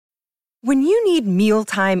When you need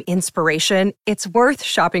mealtime inspiration, it's worth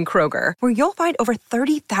shopping Kroger, where you'll find over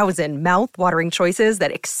 30,000 mouth-watering choices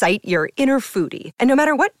that excite your inner foodie. And no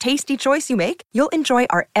matter what tasty choice you make, you'll enjoy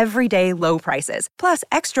our everyday low prices, plus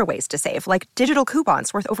extra ways to save, like digital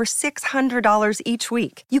coupons worth over $600 each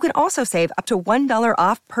week. You can also save up to $1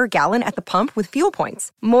 off per gallon at the pump with fuel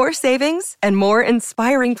points. More savings and more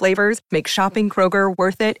inspiring flavors make shopping Kroger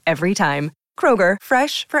worth it every time. Kroger,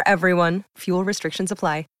 fresh for everyone. Fuel restrictions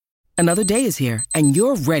apply. Another day is here, and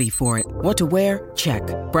you're ready for it. What to wear? Check.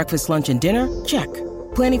 Breakfast, lunch, and dinner? Check.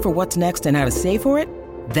 Planning for what's next and how to save for it?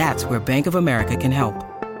 That's where Bank of America can help.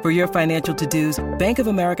 For your financial to-dos, Bank of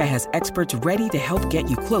America has experts ready to help get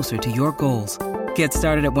you closer to your goals. Get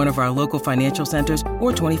started at one of our local financial centers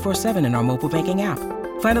or 24/7 in our mobile banking app.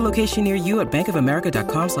 Find a location near you at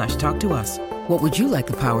bankofamerica.com/talktous. What would you like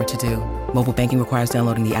the power to do? Mobile banking requires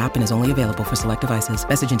downloading the app and is only available for select devices.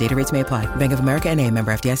 Message and data rates may apply. Bank of America N.A.,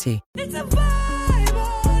 member FDIC. It's a vibe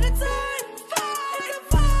all the time. It's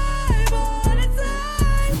a vibe all the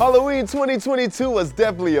time. Halloween 2022 was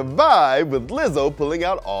definitely a vibe with Lizzo pulling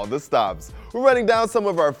out all the stops. We're running down some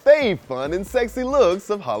of our fave fun and sexy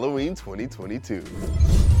looks of Halloween 2022.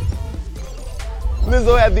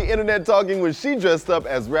 Lizzo had the internet talking when she dressed up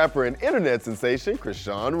as rapper and internet sensation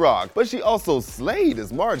Chrisean Rock, but she also slayed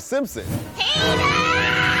as Marge Simpson.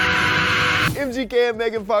 MGK and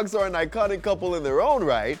Megan Fox are an iconic couple in their own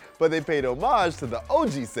right, but they paid homage to the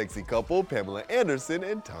OG sexy couple, Pamela Anderson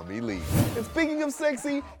and Tommy Lee. And speaking of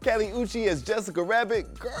sexy, Kali Uchis as Jessica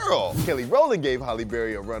Rabbit, girl! Kelly Rowland gave Halle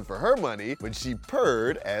Berry a run for her money when she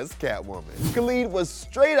purred as Catwoman. Khalid was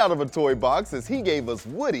straight out of a toy box as he gave us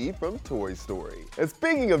Woody from Toy Story. And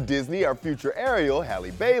speaking of Disney, our future Ariel,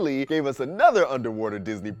 Halle Bailey, gave us another underwater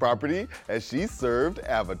Disney property as she served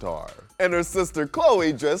Avatar. And her sister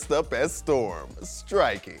Chloe dressed up as Storm.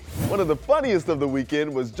 Striking. One of the funniest of the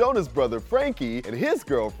weekend was Jonas' brother Frankie and his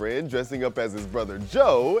girlfriend dressing up as his brother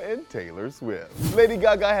Joe and Taylor Swift. Lady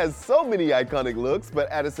Gaga has so many iconic looks,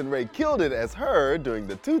 but Addison Rae killed it as her during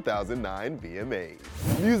the 2009 VMAs.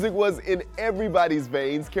 Music was in everybody's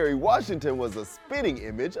veins. Kerry Washington was a spitting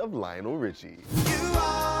image of Lionel Richie.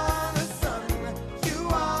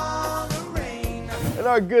 And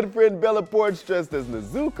our good friend Bella Poarch dressed as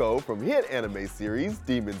Nezuko from hit anime series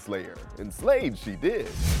Demon Slayer. And slayed she did.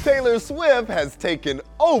 Taylor Swift has taken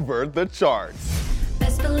over the charts.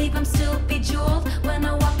 Best believe I'm still bejeweled when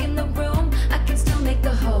I walk in the room. I can still make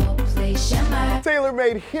the whole place shimmer. Taylor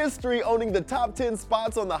made history owning the top 10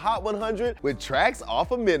 spots on the Hot 100 with tracks off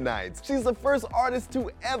of Midnights. She's the first artist to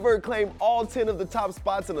ever claim all 10 of the top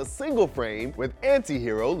spots in a single frame, with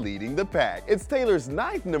Antihero leading the pack. It's Taylor's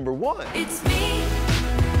 9th #1. It's me.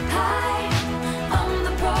 Hi, I'm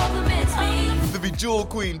the problem, it's me. The Bejeweled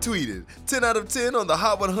Queen tweeted, 10 out of 10 on the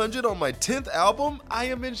Hot 100 on my 10th album? I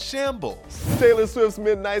am in shambles. Taylor Swift's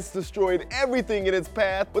Midnights destroyed everything in its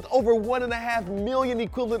path with over 1.5 million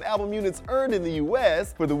equivalent album units earned in the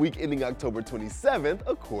US for the week ending October 27th,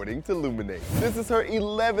 according to Luminate. This is her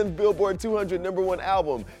 11th Billboard 200 #1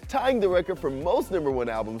 album, tying the record for most #1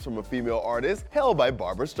 albums from a female artist, held by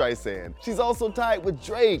Barbra Streisand. She's also tied with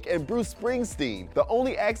Drake and Bruce Springsteen. The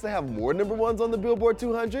only acts to have more #1s on the Billboard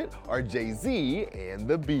 200 are Jay-Z and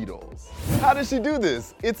the Beatles. How does she do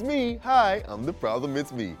this? It's me. Hi, I'm the problem,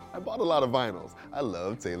 it's me. I bought a lot of vinyls. I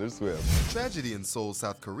love Taylor Swift. Tragedy in Seoul,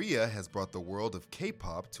 South Korea has brought the world of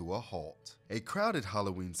K-pop to a halt. A crowded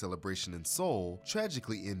Halloween celebration in Seoul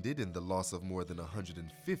tragically ended in the loss of more than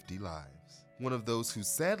 150 lives. One of those who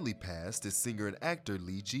sadly passed is singer and actor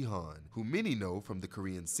Lee Ji-hoon, who many know from the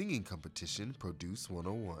Korean singing competition Produce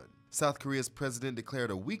 101. South Korea's president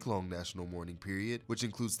declared a week-long national mourning period, which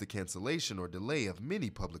includes the cancellation or delay of many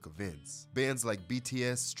public events. Bands like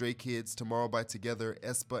BTS, Stray Kids, Tomorrow by Together,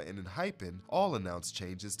 aespa, and ENHYPEN all announced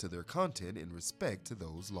changes to their content in respect to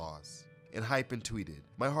those lost. ENHYPEN tweeted,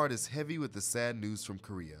 "My heart is heavy with the sad news from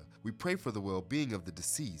Korea. We pray for the well-being of the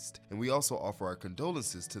deceased, and we also offer our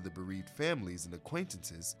condolences to the bereaved families and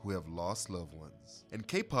acquaintances who have lost loved ones." And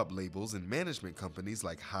K-pop labels and management companies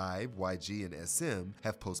like HYBE, YG, and SM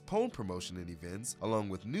have postponed promotion and events, along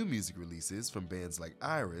with new music releases from bands like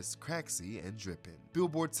Iris, Craxy, and Drippin'.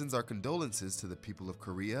 Billboard sends our condolences to the people of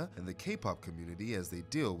Korea and the K-pop community as they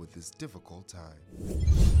deal with this difficult time.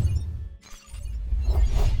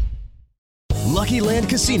 Lucky Land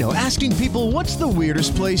Casino, asking people, what's the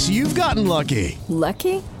weirdest place you've gotten lucky?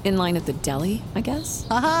 Lucky? In line at the deli, I guess?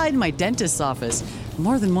 Aha, in my dentist's office.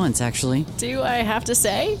 More than once, actually. Do I have to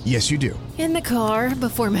say? Yes, you do. In the car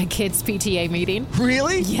before my kids' PTA meeting.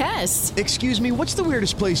 Really? Yes. Excuse me, what's the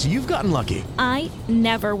weirdest place you've gotten lucky? I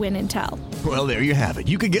never win and tell. Well, there you have it.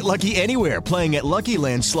 You can get lucky anywhere, playing at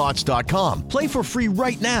LuckyLandSlots.com. Play for free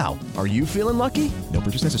right now. Are you feeling lucky? No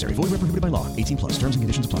purchase necessary. Void where prohibited by law. 18+. Terms and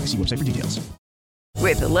conditions apply. See website for details.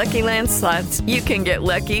 With the Lucky Land Slots, you can get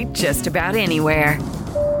lucky just about anywhere.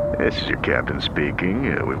 This is your captain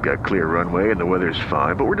speaking. We've got clear runway and the weather's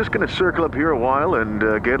fine, but we're just going to circle up here a while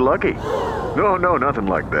and get lucky. No, nothing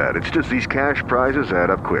like that. It's just these cash prizes add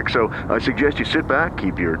up quick. So I suggest you sit back,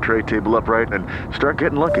 keep your tray table upright, and start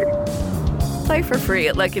getting lucky. Play for free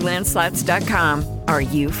at LuckyLandSlots.com. Are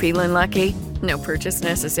you feeling lucky? No purchase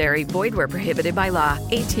necessary. Void where prohibited by law.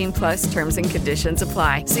 18+ terms and conditions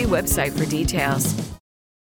apply. See website for details.